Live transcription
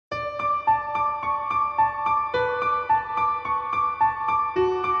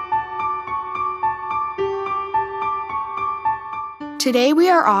Today we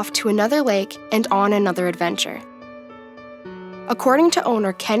are off to another lake and on another adventure. According to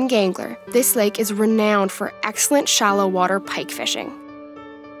owner Ken Gangler, this lake is renowned for excellent shallow water pike fishing.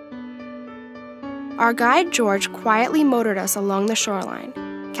 Our guide George quietly motored us along the shoreline,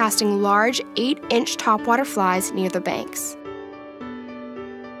 casting large 8-inch topwater flies near the banks.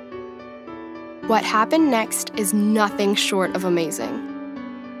 What happened next is nothing short of amazing.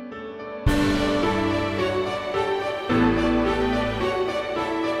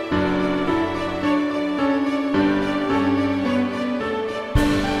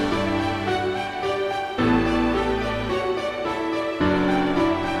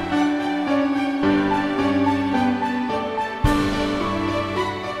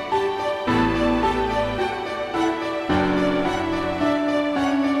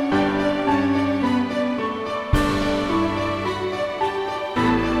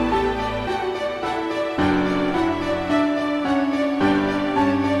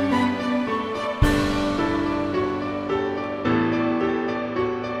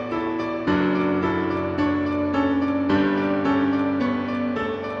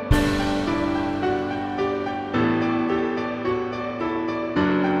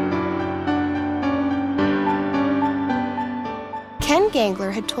 Ken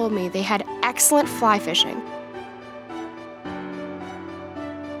Gangler had told me they had excellent fly fishing,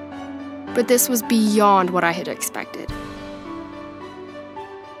 but this was beyond what I had expected.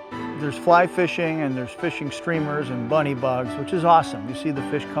 There's fly fishing and there's fishing streamers and bunny bugs, which is awesome. You see the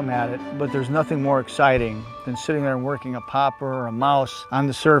fish come at it, but there's nothing more exciting than sitting there and working a popper or a mouse on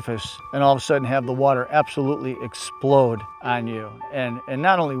the surface and all of a sudden have the water absolutely explode on you. And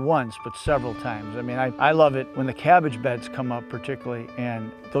not only once, but several times. I mean, I love it when the cabbage beds come up particularly,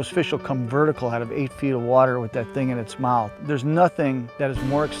 and those fish will come vertical out of 8 feet of water with that thing in its mouth. There's nothing that is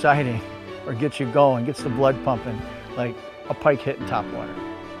more exciting or gets you going, gets the blood pumping, like a pike hitting topwater.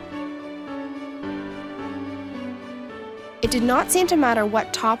 It did not seem to matter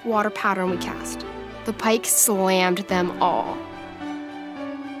what top water pattern we cast. The pike slammed them all.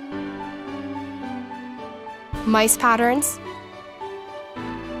 Mice patterns,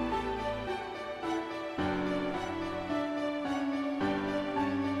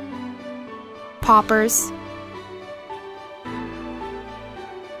 poppers,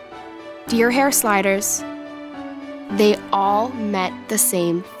 deer hair sliders, they all met the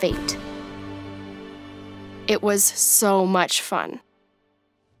same fate. It was so much fun.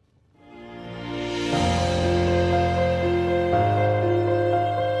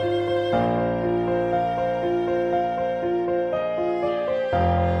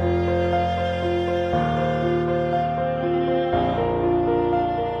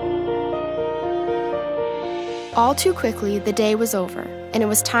 All too quickly, the day was over, and it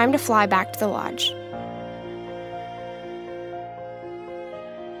was time to fly back to the lodge.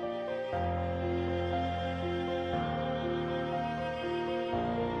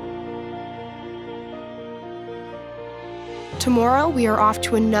 Tomorrow, we are off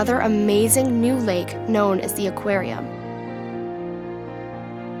to another amazing new lake known as the Aquarium.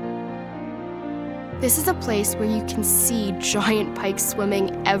 This is a place where you can see giant pike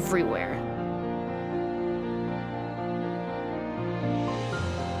swimming everywhere.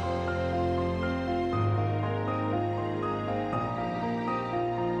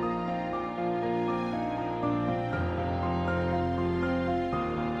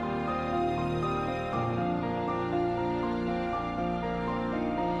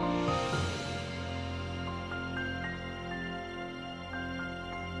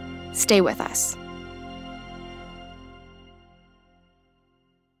 Stay with us.